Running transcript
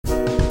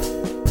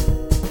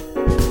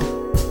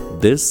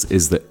This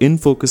is the In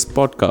Focus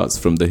podcast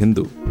from The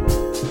Hindu.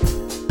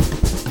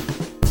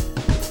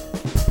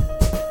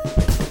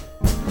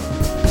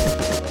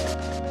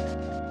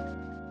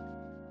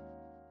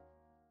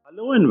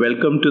 Hello and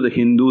welcome to the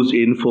Hindu's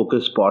In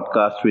Focus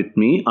podcast with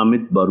me,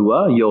 Amit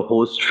Barua, your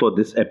host for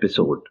this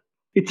episode.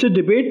 It's a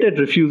debate that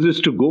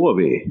refuses to go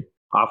away.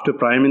 After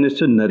Prime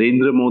Minister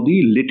Narendra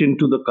Modi lit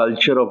into the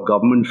culture of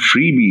government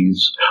freebies,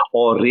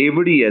 or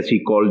Revdi as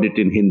he called it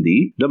in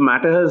Hindi, the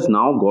matter has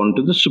now gone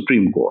to the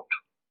Supreme Court.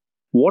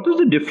 What is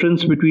the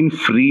difference between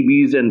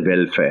freebies and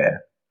welfare?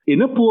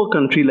 In a poor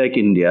country like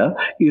India,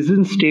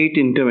 isn't state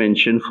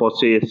intervention for,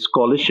 say,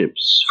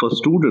 scholarships for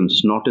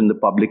students not in the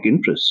public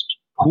interest?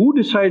 Who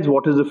decides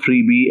what is a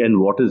freebie and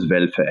what is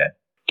welfare?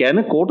 Can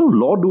a court of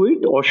law do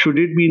it, or should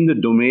it be in the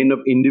domain of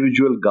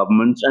individual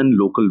governments and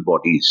local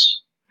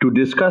bodies? To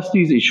discuss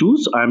these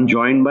issues, I am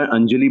joined by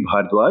Anjali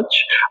Bhardwaj,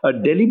 a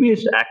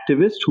Delhi-based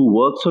activist who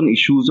works on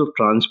issues of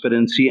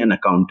transparency and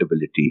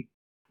accountability.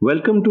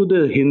 Welcome to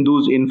the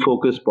Hindu's In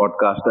Focus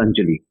podcast,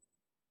 Anjali.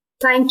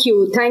 Thank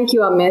you,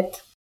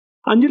 Amit.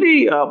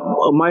 Anjali,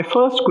 my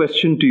first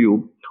question to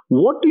you,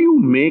 what do you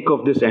make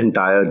of this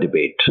entire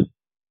debate?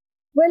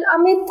 Well,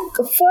 Amit,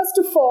 first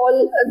of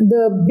all,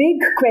 the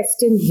big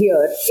question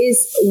here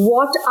is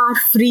what are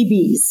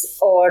freebies,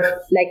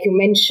 or like you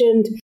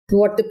mentioned,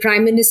 what the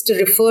Prime Minister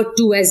referred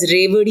to as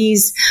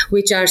Revdis,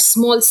 which are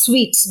small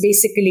sweets,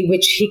 basically,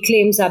 which he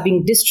claims are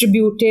being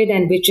distributed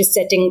and which is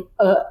setting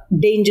a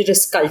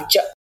dangerous culture.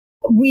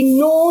 We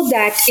know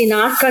that in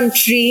our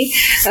country,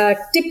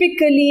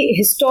 typically,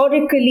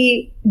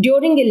 historically,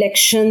 during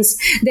elections,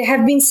 there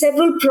have been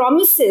several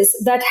promises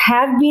that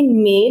have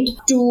been made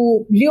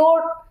to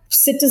lure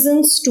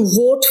citizens to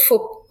vote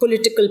for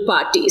political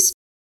parties.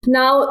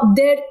 Now,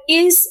 there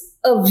is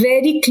a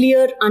very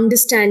clear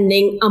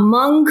understanding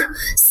among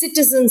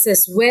citizens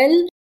as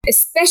well,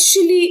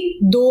 especially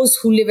those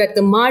who live at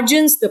the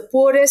margins, the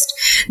poorest,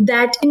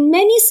 that in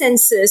many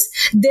senses,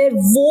 their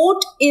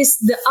vote is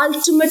the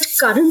ultimate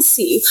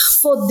currency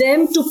for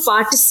them to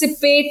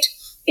participate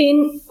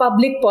in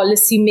public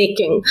policy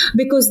making,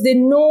 because they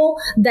know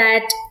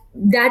that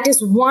that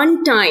is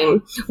one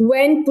time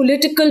when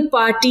political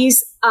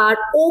parties are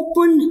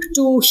open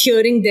to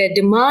hearing their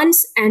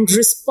demands and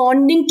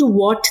responding to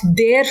what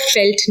their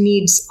felt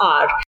needs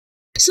are.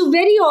 So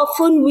very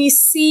often we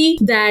see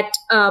that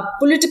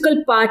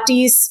political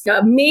parties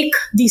make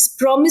these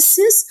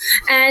promises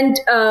and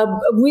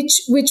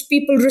which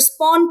people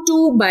respond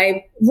to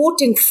by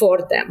voting for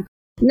them.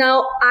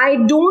 Now, I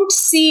don't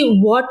see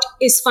what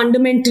is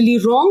fundamentally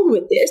wrong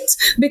with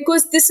this,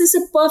 because this is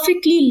a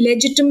perfectly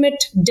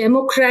legitimate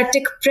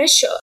democratic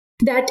pressure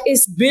that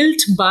is built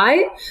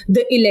by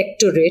the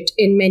electorate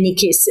in many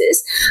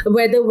cases.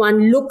 Whether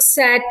one looks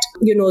at,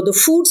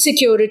 the food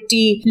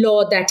security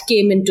law that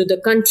came into the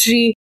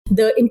country,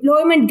 the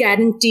employment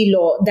guarantee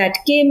law that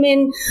came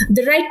in,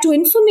 the right to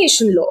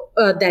information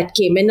law that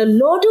came in. A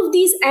lot of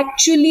these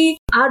actually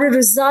are a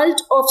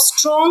result of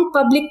strong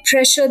public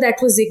pressure that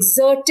was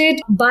exerted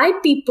by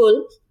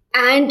people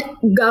and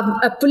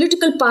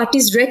political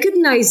parties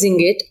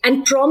recognizing it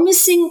and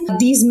promising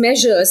these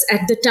measures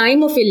at the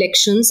time of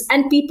elections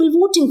and people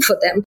voting for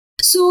them.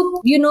 So,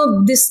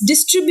 this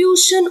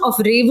distribution of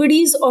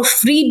Revdis or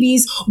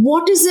freebies,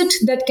 what is it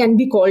that can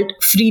be called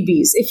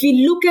freebies? If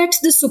we look at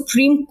the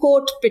Supreme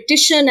Court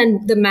petition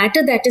and the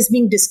matter that is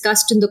being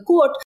discussed in the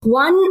court,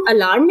 one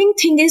alarming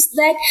thing is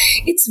that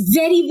it's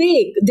very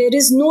vague. There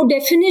is no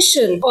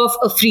definition of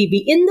a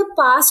freebie. In the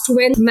past,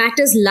 when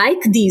matters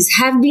like these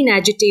have been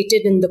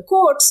agitated in the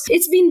courts,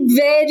 it's been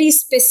very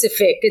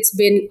specific. It's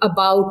been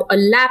about a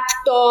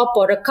laptop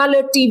or a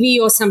color TV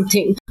or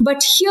something.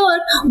 But here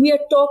we are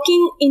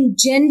talking in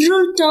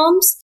general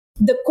terms.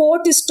 The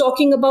court is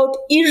talking about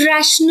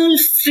irrational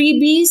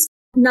freebies.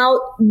 Now,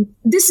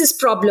 this is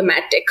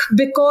problematic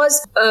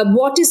because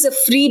what is a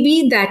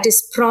freebie that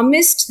is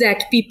promised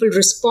that people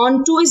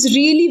respond to is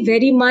really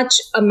very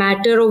much a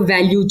matter of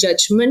value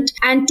judgment.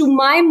 And to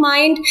my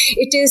mind,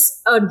 it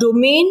is a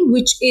domain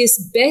which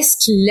is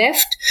best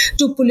left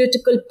to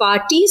political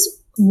parties.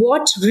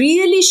 What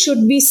really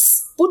should be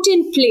put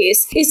in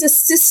place is a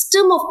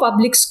system of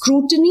public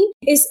scrutiny,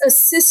 is a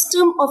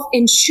system of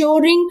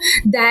ensuring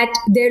that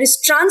there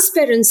is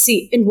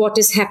transparency in what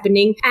is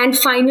happening, and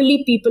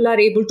finally people are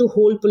able to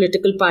hold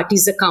political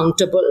parties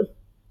accountable.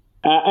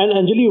 And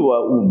Anjali,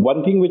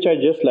 one thing which I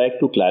just like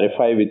to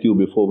clarify with you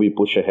before we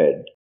push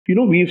ahead.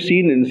 We've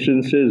seen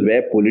instances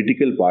where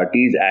political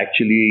parties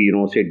actually,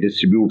 say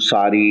distribute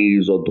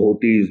saris or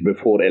dhotis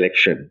before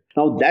election.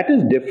 Now, that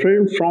is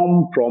different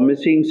from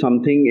promising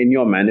something in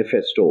your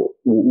manifesto.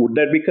 Would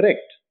that be correct?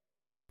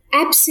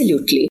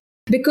 Absolutely.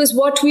 Because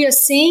what we are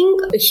saying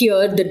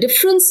here, the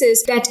difference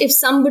is that if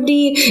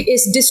somebody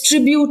is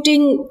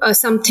distributing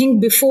something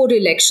before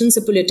elections,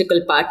 a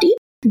political party,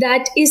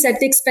 that is at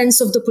the expense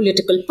of the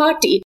political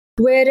party.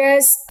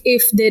 Whereas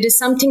if there is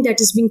something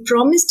that is being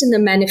promised in the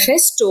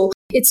manifesto,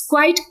 it's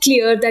quite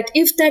clear that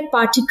if that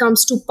party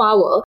comes to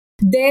power,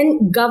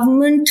 then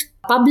government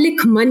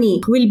public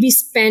money will be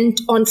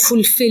spent on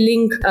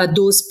fulfilling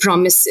those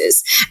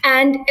promises.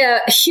 And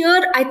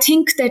here I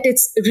think that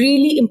it's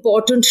really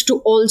important to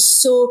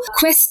also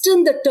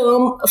question the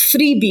term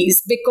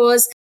freebies,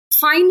 because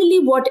finally,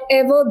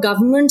 whatever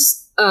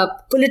governments,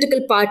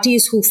 political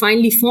parties who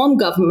finally form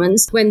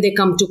governments when they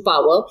come to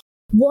power,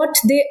 what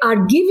they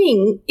are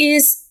giving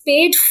is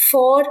paid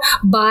for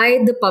by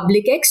the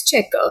public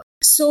exchequer.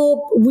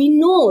 So we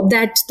know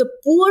that the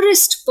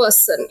poorest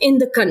person in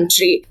the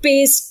country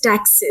pays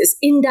taxes,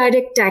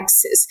 indirect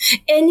taxes,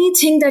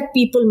 anything that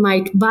people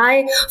might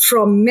buy,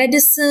 from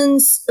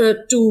medicines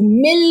to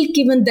milk,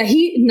 even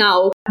dahi.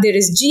 Now there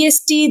is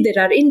GST,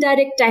 there are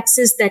indirect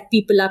taxes that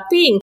people are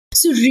paying.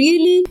 So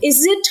really,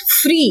 is it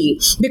free?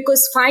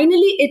 Because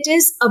finally it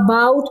is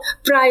about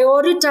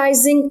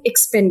prioritizing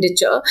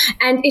expenditure,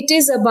 and it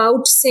is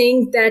about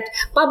saying that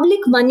public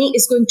money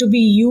is going to be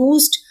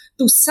used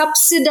to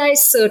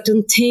subsidize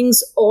certain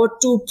things or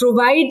to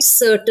provide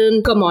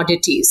certain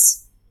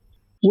commodities.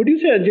 Would you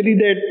say, Anjali,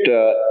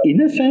 that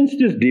in a sense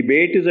this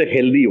debate is a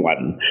healthy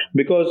one,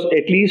 because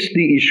at least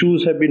the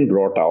issues have been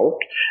brought out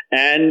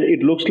and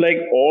it looks like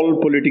all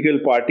political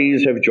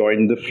parties have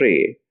joined the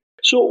fray?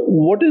 So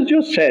what is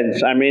your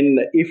sense? I mean,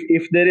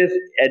 if there is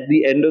at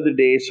the end of the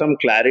day some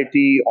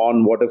clarity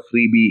on what a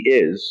freebie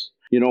is,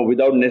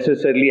 without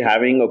necessarily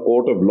having a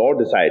court of law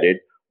decide it,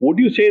 would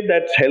you say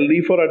that's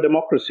healthy for our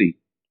democracy?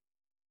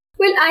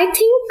 Well, I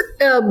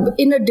think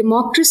in a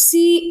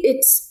democracy,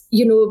 it's,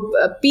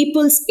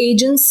 people's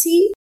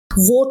agency.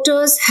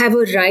 Voters have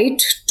a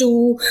right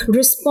to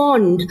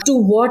respond to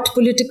what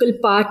political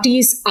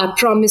parties are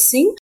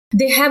promising.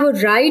 They have a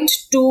right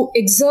to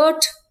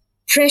exert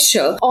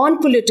pressure on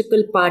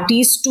political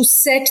parties to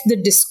set the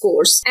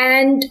discourse.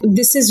 And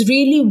this is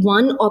really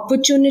one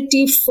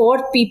opportunity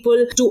for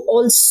people to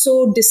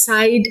also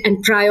decide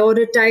and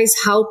prioritize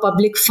how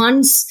public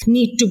funds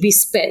need to be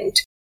spent.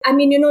 I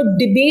mean,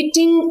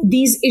 debating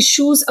these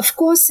issues, of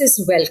course,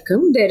 is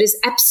welcome. There is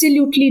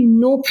absolutely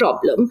no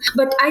problem.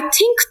 But I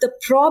think the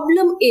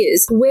problem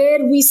is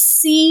where we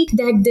see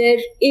that there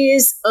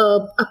is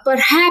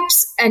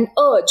perhaps an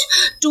urge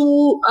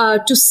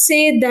to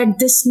say that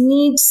this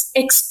needs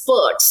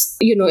experts.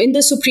 In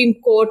the Supreme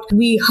Court,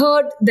 we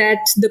heard that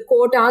the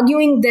court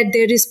arguing that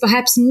there is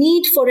perhaps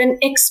need for an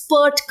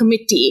expert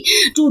committee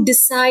to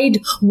decide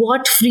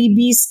what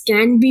freebies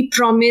can be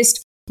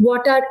promised,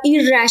 what are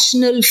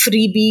irrational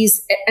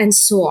freebies, and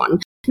so on.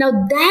 Now,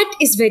 that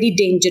is very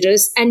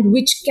dangerous and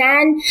which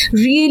can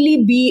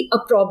really be a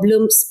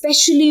problem,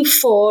 especially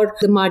for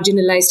the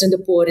marginalized and the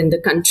poor in the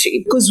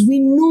country, because we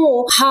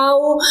know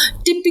how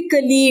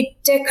typically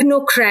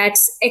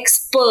technocrats,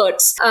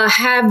 experts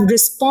have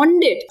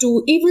responded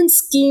to even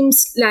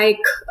schemes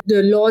like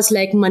the laws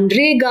like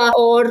Manrega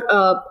or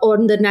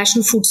the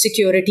National Food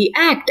Security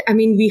Act. I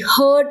mean, we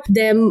heard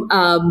them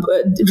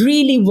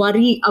really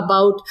worry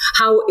about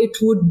how it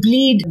would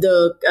bleed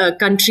the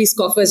country's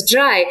coffers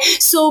dry.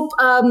 So,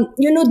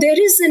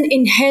 there is an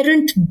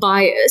inherent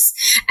bias,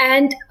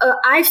 and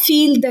I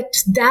feel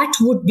that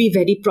would be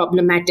very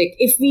problematic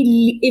if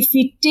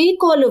we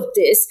take all of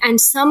this and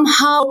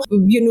somehow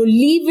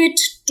leave it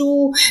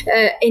to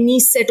any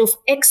set of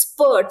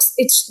experts.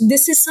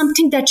 This is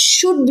something that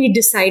should be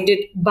decided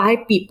by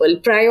people,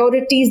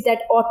 priorities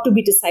that ought to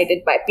be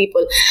decided by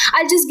people.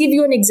 I'll just give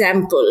you an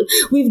example.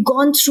 We've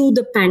gone through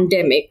the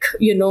pandemic.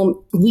 We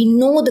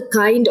know the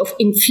kind of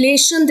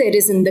inflation there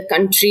is in the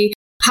country,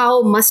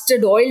 how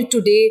mustard oil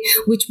today,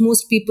 which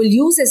most people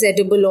use as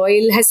edible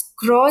oil, has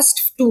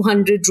crossed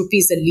 200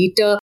 rupees a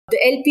litre. The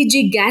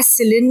LPG gas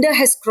cylinder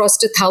has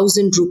crossed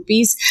 1,000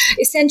 rupees.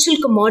 Essential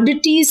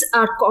commodities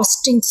are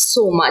costing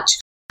so much.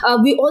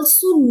 We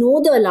also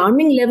know the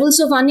alarming levels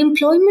of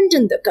unemployment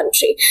in the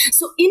country.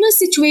 So in a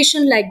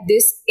situation like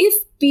this, if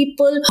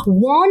people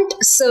want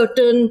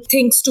certain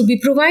things to be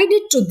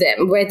provided to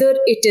them, whether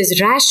it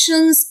is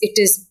rations, it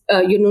is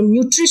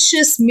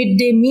nutritious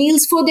midday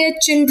meals for their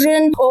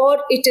children, or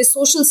it is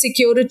social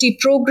security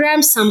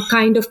programs, some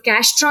kind of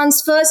cash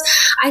transfers,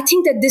 I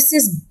think that this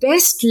is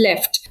best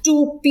left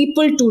to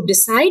people to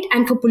decide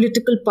and for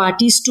political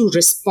parties to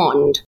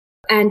respond,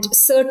 and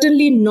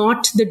certainly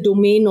not the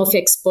domain of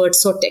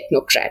experts or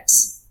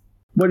technocrats.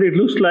 But it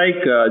looks like,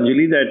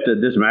 Anjali, that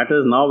this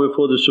matters now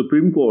before the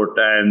Supreme Court,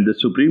 and the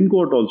Supreme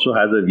Court also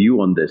has a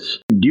view on this.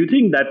 Do you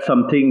think that's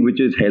something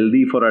which is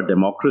healthy for our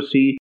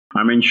democracy?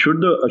 I mean,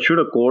 should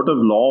a court of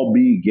law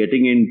be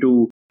getting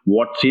into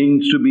what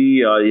seems to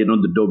be,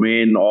 the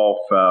domain of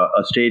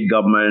a state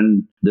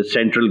government, the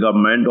central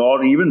government,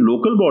 or even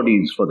local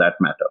bodies for that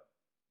matter?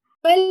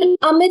 Well,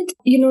 Amit,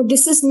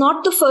 this is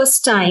not the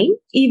first time.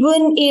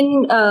 Even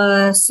in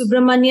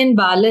Subramanian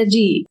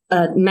Balaji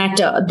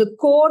matter, the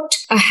court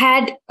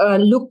had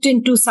looked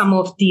into some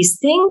of these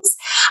things.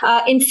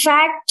 In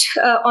fact,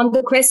 on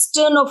the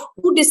question of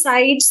who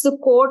decides, the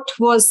court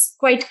was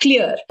quite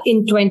clear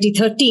in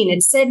 2013.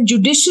 It said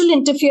judicial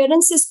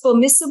interference is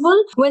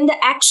permissible when the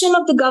action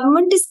of the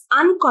government is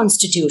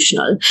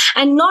unconstitutional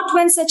and not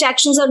when such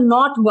actions are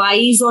not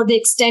wise or the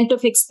extent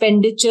of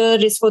expenditure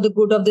is for the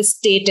good of the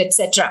state,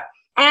 etc.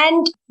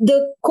 And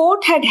the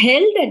court had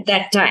held at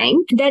that time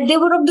that they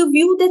were of the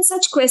view that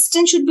such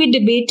questions should be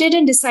debated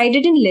and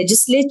decided in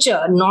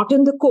legislature, not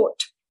in the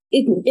court.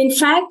 In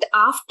fact,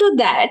 after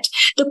that,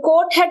 the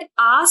court had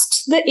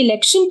asked the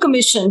Election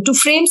Commission to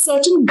frame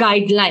certain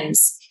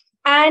guidelines.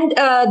 And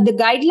the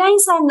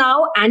guidelines are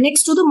now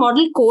annexed to the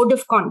Model Code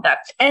of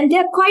Conduct. And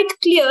they're quite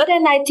clear.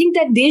 And I think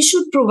that they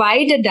should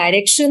provide a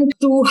direction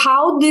to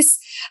how this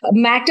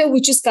matter,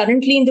 which is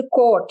currently in the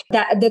court,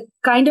 the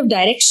kind of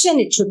direction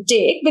it should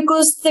take,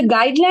 because the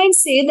guidelines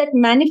say that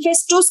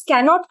manifestos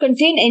cannot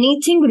contain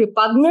anything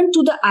repugnant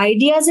to the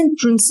ideas and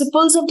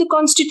principles of the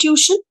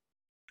Constitution.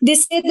 They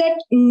say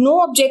that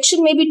no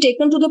objection may be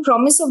taken to the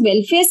promise of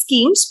welfare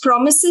schemes.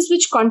 Promises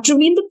which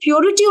contravene the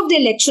purity of the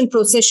election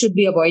process should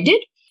be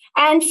avoided.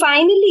 And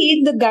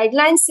finally, the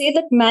guidelines say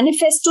that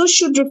manifestos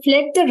should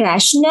reflect the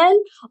rationale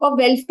of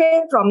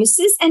welfare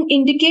promises and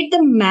indicate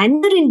the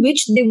manner in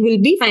which they will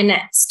be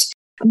financed.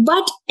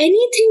 But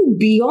anything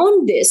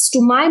beyond this,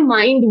 to my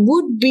mind,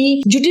 would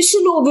be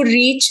judicial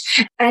overreach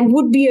and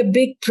would be a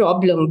big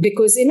problem,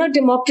 because in a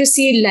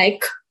democracy,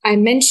 like I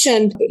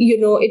mentioned,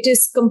 it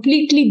is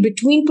completely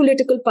between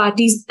political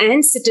parties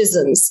and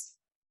citizens,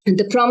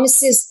 the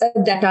promises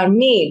that are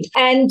made.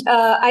 And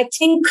I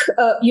think,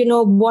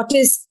 what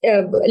is,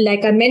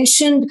 like I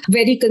mentioned,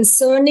 very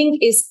concerning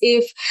is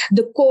if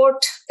the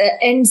court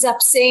ends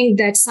up saying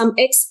that some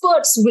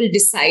experts will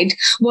decide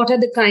what are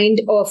the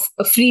kind of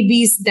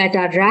freebies that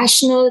are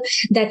rational,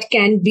 that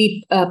can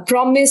be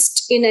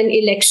promised in an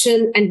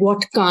election, and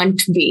what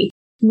can't be.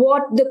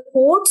 What the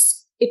courts,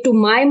 to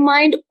my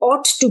mind,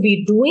 ought to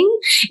be doing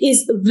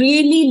is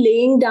really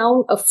laying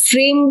down a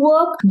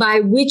framework by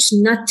which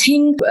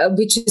nothing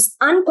which is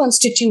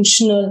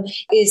unconstitutional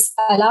is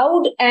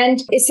allowed,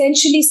 and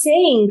essentially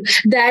saying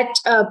that,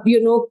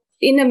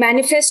 in a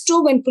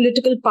manifesto, when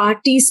political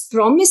parties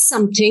promise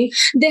something,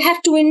 they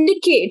have to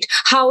indicate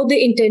how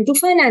they intend to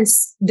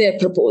finance their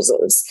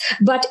proposals.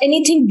 But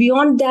anything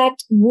beyond that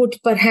would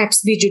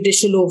perhaps be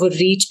judicial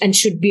overreach and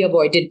should be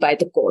avoided by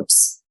the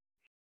courts.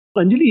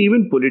 Anjali,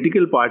 even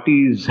political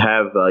parties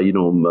have,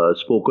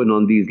 spoken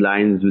on these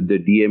lines, with the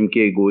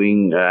DMK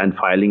going and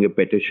filing a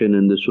petition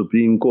in the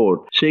Supreme Court,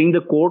 saying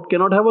the court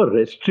cannot have a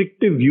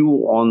restrictive view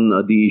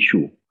on the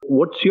issue.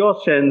 What's your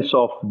sense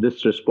of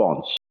this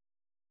response?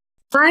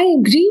 I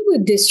agree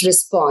with this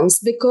response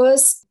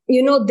because,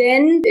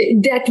 then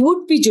that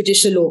would be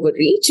judicial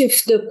overreach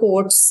if the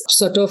courts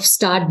sort of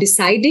start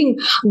deciding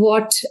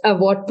what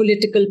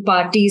political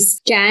parties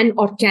can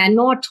or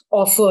cannot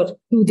offer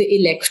to the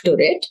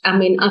electorate. I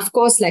mean, of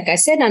course, like I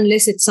said,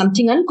 unless it's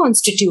something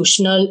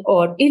unconstitutional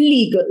or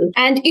illegal.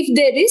 And if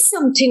there is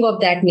something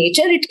of that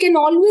nature, it can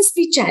always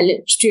be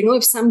challenged.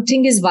 If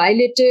something is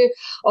violative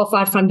of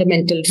our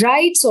fundamental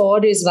rights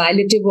or is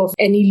violative of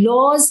any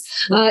laws,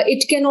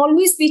 it can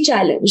always be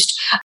challenged.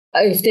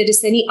 If there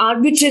is any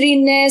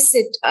arbitrariness,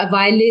 it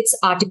violates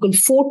Article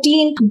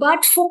 14.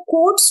 But for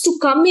courts to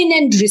come in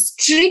and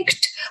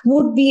restrict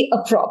would be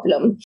a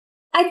problem.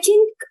 I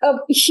think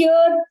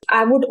here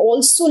I would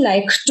also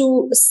like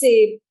to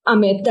say,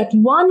 Amit, that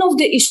one of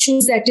the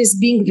issues that is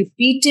being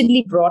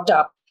repeatedly brought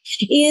up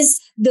is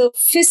the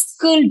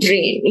fiscal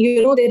drain.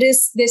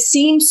 There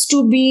seems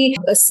to be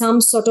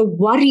some sort of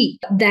worry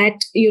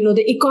that,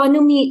 the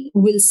economy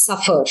will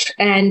suffer.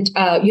 And,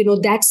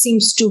 that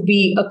seems to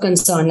be a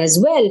concern as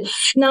well.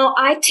 Now,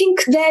 I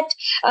think that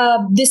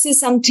this is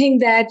something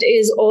that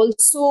is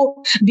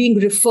also being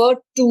referred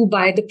to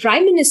by the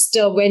Prime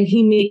Minister when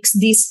he makes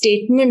these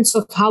statements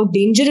of how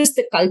dangerous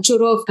the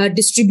culture of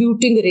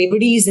distributing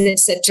Revdis,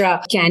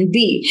 etc. can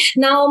be.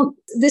 Now,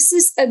 this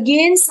is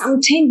again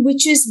something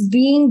which is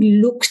being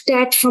looked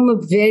at from a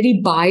very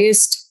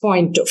biased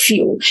point of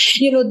view.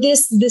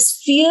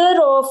 This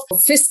fear of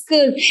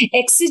fiscal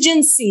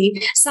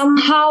exigency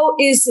somehow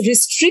is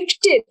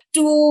restricted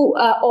to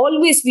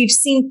always, we've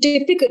seen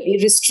typically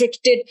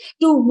restricted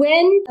to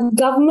when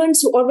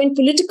governments or when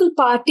political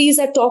parties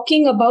are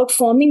talking about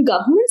forming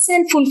governments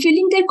and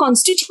fulfilling their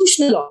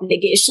constitutional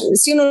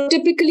obligations.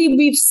 Typically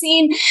we've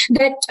seen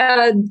that,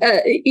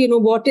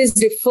 what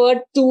is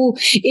referred to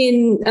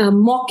in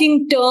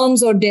mocking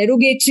terms or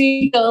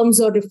derogatory terms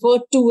or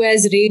referred to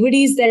as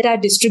Revdis that are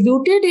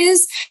distributed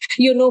is,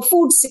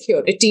 food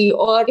security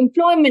or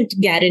employment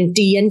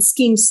guarantee and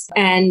schemes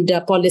and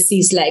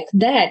policies like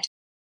that.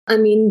 I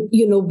mean,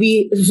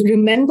 we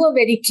remember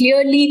very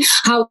clearly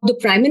how the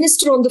Prime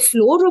Minister on the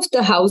floor of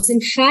the House,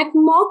 in fact,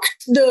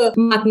 mocked the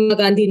Mahatma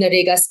Gandhi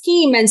Narendra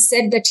scheme and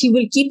said that he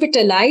will keep it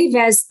alive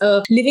as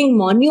a living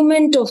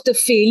monument of the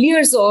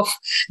failures of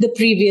the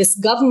previous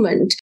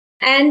government.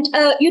 And,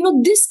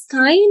 this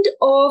kind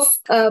of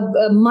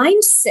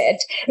mindset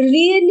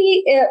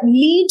really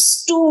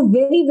leads to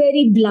very,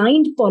 very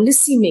blind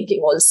policy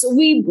making also.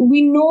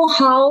 We know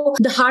how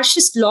the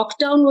harshest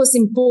lockdown was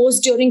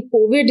imposed during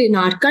COVID in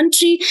our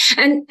country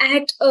and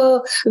at a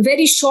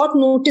very short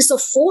notice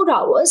of 4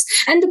 hours.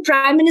 And the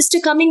Prime Minister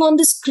coming on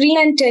the screen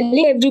and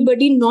telling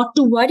everybody not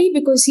to worry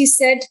because he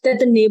said that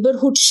the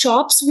neighborhood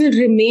shops will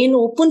remain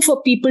open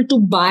for people to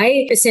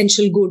buy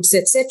essential goods,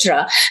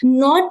 etc.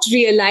 Not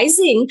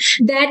realizing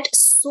that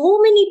so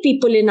many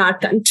people in our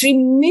country,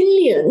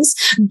 millions,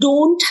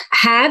 don't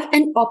have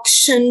an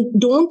option,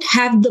 don't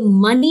have the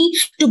money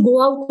to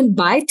go out and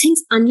buy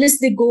things unless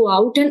they go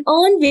out and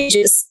earn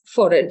wages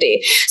for a day.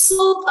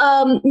 So,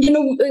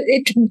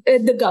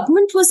 the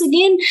government was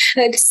again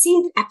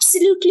seemed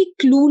absolutely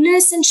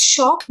clueless and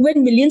shocked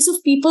when millions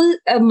of people,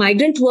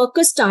 migrant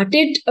workers,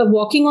 started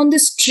walking on the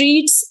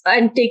streets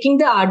and taking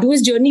the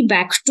arduous journey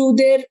back to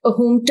their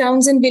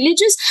hometowns and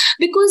villages,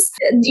 because,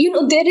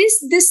 there is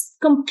this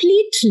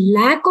complete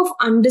lack of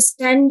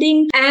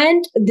understanding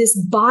and this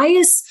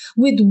bias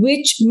with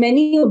which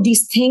many of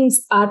these things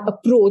are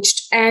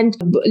approached, and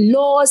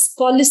laws,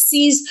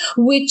 policies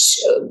which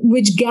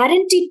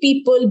guarantee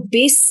people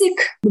basic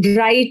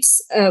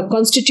rights,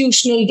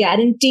 constitutional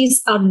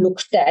guarantees are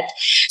looked at.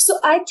 So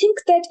I think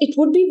that it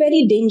would be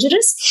very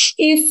dangerous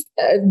if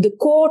the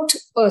court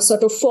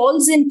sort of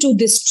falls into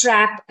this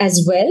trap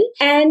as well.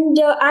 And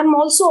I'm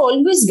also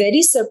always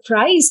very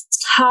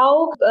surprised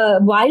how,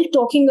 while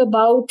talking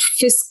about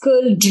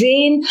fiscal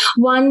drain,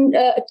 one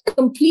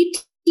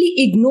completely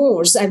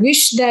ignores. I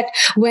wish that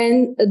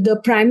when the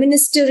Prime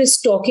Minister is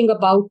talking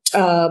about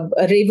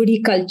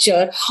Revdi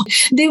culture,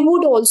 they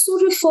would also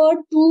refer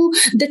to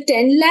the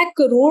 10 lakh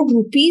crore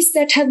rupees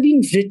that have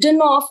been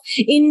written off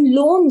in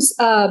loans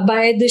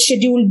by the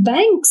scheduled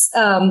banks.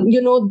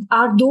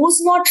 Are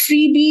those not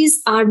freebies?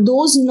 Are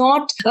those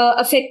not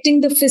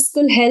affecting the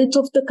fiscal health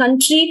of the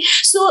country?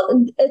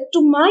 So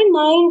to my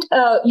mind,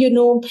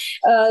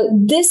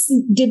 this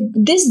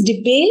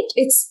debate,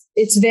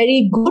 it's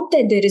very good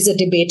that there is a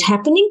debate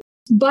happening,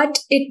 but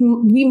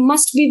we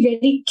must be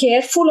very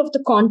careful of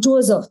the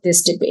contours of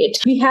this debate.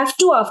 We have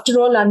to, after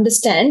all,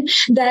 understand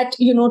that,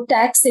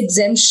 tax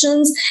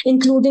exemptions,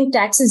 including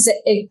tax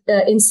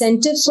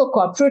incentives for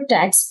corporate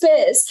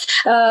taxpayers,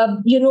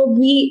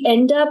 we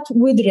end up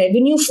with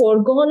revenue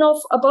foregone of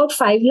about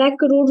 5 lakh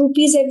crore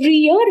rupees every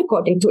year,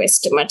 according to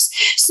estimates.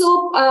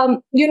 So,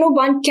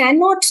 one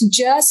cannot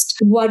just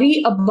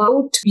worry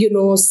about,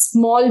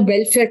 small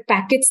welfare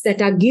packets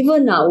that are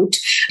given out,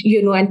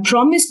 and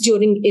promised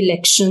during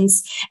elections,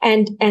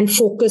 and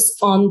focus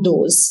on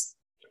those.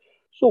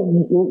 So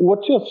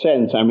what's your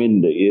sense? I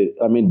mean,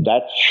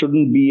 that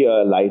shouldn't be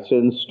a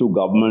license to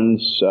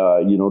governments,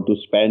 to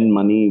spend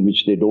money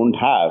which they don't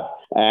have.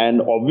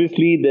 And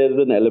obviously, there's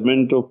an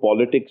element of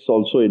politics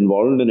also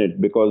involved in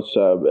it, because,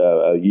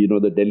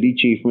 the Delhi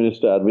Chief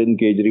Minister, Arvind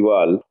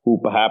Kejriwal,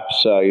 who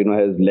perhaps,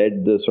 has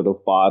led the sort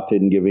of path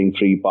in giving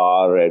free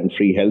power and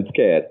free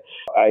healthcare.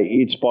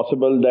 It's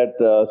possible that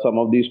some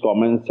of these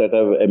comments that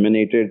have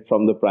emanated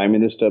from the Prime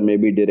Minister may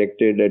be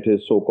directed at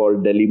his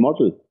so-called Delhi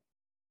model.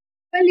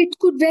 Well, it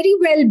could very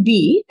well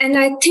be. And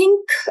I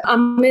think,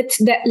 Amit,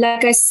 that,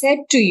 like I said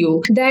to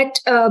you, that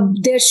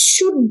there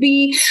should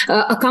be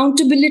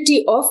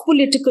accountability of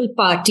political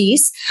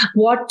parties.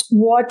 What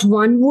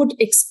one would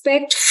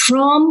expect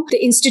from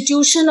the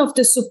institution of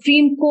the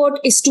Supreme Court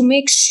is to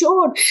make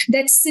sure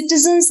that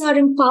citizens are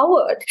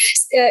empowered.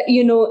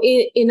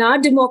 In our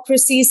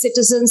democracy,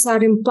 citizens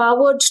are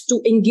empowered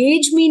to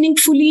engage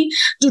meaningfully,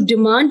 to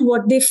demand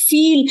what they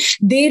feel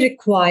they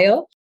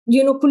require.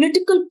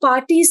 Political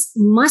parties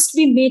must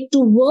be made to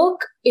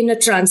work in a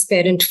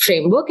transparent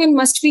framework and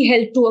must be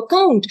held to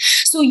account.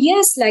 So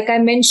yes, like I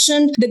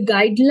mentioned, the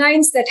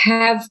guidelines that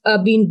have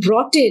been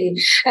brought in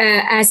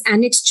as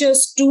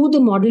annexures to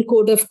the Model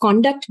Code of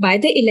Conduct by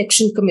the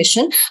Election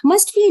Commission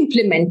must be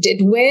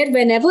implemented, where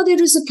whenever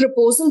there is a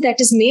proposal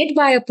that is made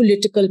by a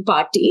political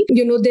party,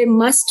 there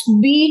must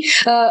be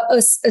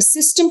a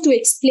system to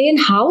explain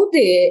how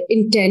they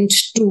intend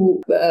to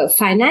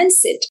finance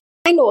it.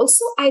 And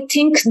also, I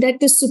think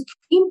that the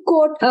Supreme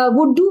Court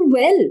would do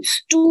well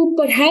to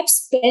perhaps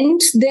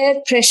spend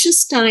their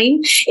precious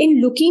time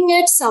in looking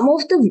at some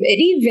of the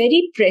very,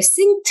 very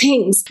pressing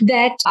things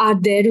that are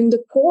there in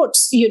the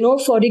courts.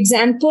 For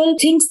example,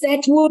 things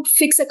that would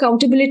fix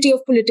accountability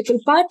of political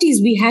parties.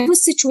 We have a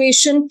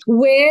situation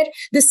where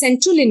the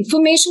Central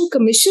Information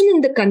Commission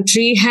in the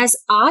country has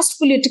asked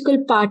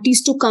political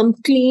parties to come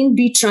clean,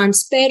 be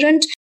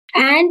transparent,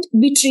 and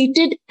be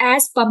treated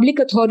as public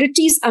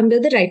authorities under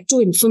the Right to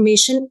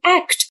Information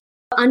Act.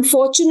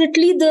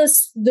 Unfortunately,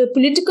 the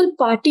political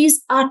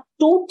parties are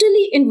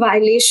totally in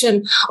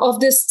violation of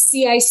the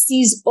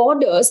CIC's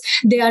orders.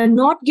 They are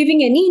not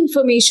giving any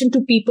information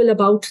to people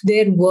about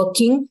their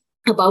working,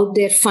 about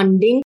their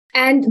funding.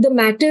 And the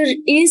matter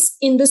is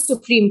in the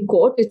Supreme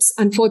Court. It's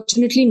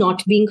unfortunately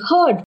not being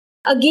heard.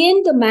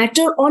 Again, the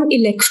matter on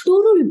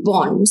electoral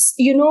bonds,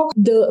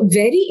 the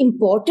very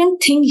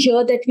important thing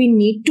here that we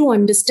need to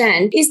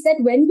understand is that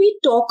when we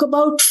talk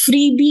about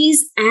freebies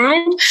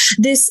and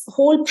this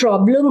whole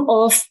problem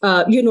of,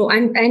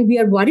 and we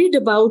are worried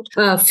about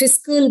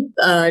fiscal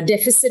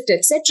deficit,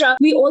 etc.,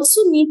 we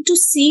also need to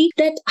see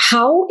that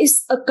how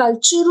is a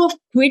culture of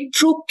quid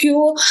pro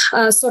quo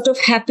sort of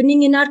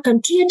happening in our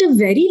country at a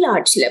very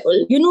large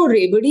level.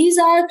 Revdis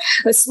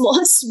are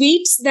small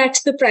sweets that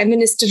the Prime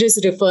Minister is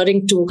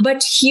referring to. But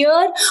But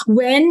here,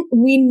 when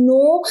we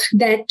know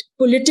that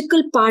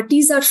political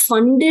parties are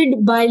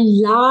funded by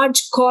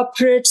large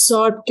corporates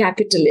or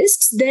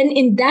capitalists, then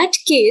in that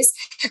case,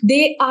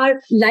 they are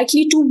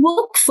likely to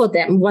work for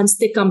them once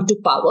they come to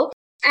power.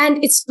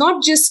 And it's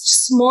not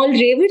just small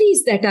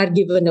reveries that are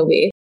given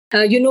away.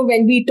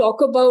 When we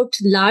talk about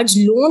large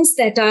loans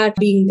that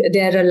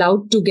they're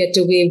allowed to get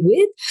away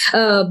with,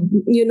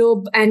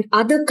 and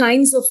other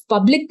kinds of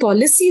public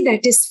policy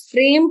that is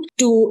framed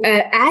to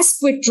as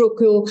quid pro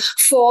quo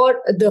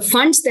for the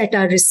funds that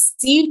are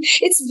received,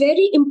 it's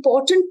very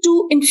important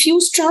to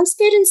infuse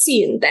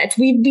transparency in that.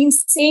 We've been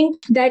saying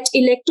that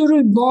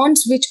electoral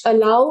bonds which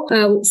allow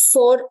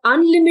for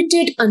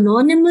unlimited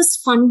anonymous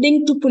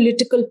funding to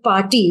political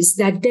parties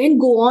that then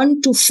go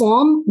on to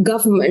form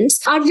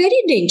governments are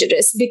very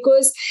dangerous,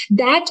 because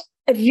that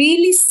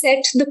really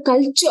set the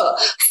culture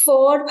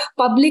for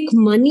public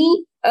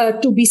money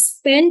to be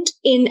spent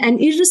in an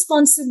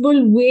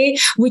irresponsible way,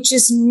 which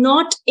is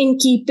not in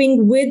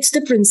keeping with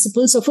the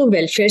principles of a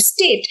welfare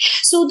state.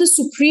 So the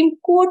Supreme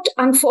Court,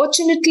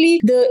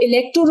 unfortunately, the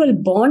electoral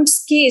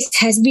bonds case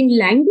has been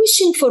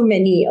languishing for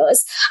many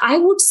years. I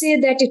would say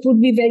that it would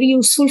be very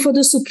useful for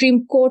the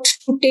Supreme Court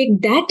to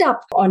take that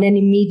up on an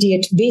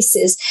immediate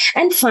basis.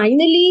 And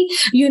finally,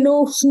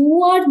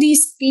 who are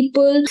these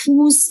people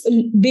whose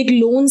big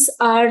loans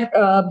are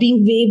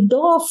being waived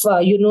off?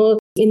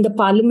 In the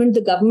parliament,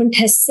 the government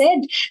has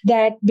said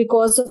that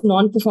because of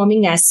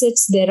non-performing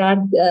assets, there are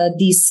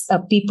these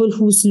people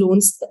whose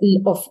loans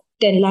of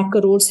 10 lakh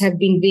crores have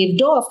been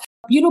waived off.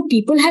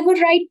 People have a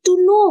right to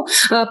know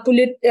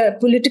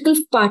political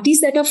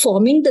parties that are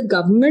forming the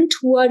government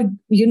who are,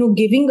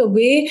 giving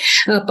away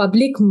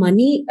public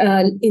money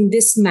in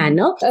this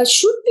manner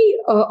should be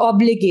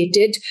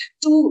obligated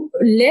to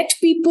let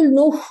people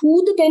know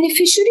who the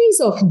beneficiaries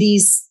of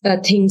these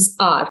things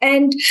are.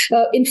 And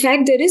in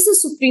fact, there is a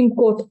Supreme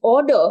Court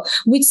order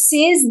which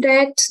says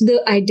that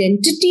the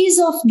identities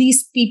of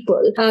these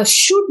people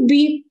should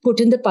be put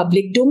in the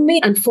public domain.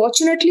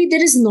 Unfortunately,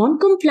 there is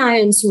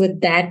non-compliance with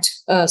that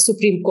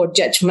Supreme Court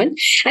judgment,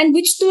 and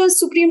which the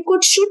Supreme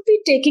Court should be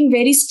taking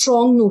very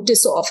strong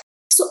notice of.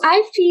 So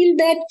I feel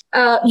that,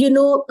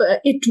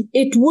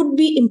 it would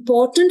be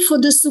important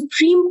for the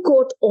Supreme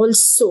Court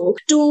also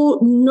to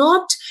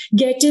not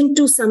get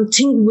into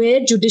something where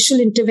judicial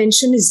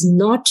intervention is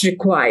not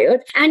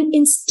required, and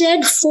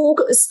instead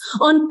focus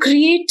on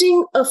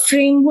creating a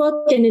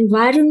framework, an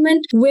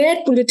environment where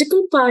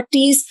political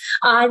parties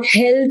are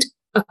held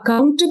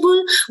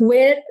accountable,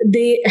 where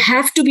they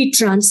have to be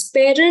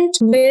transparent,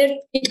 where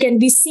it can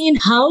be seen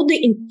how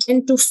they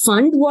intend to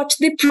fund what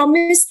they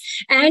promise,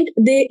 and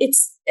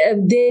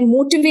their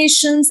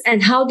motivations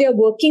and how they are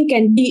working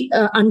can be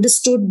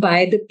understood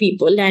by the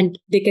people, and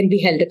they can be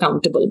held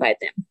accountable by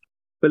them.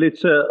 Well,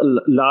 it's a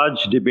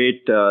large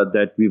debate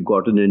that we've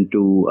gotten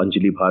into,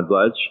 Anjali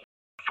Bhardwaj.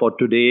 For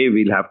today,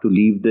 we'll have to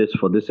leave this.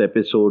 For this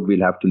episode,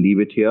 we'll have to leave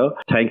it here.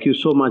 Thank you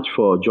so much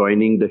for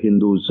joining the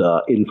Hindu's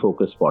In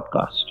Focus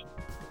podcast.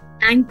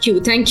 Thank you,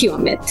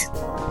 Amit.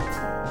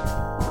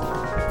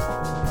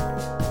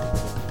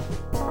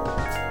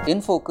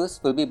 In Focus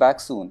will be back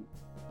soon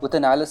with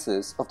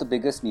analysis of the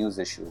biggest news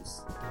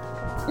issues.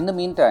 In the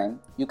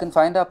meantime, you can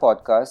find our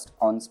podcast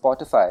on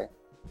Spotify,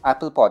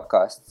 Apple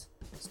Podcasts,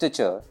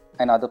 Stitcher,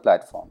 and other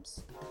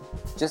platforms.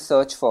 Just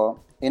search for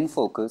In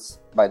Focus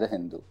by The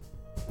Hindu.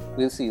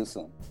 We'll see you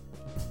soon.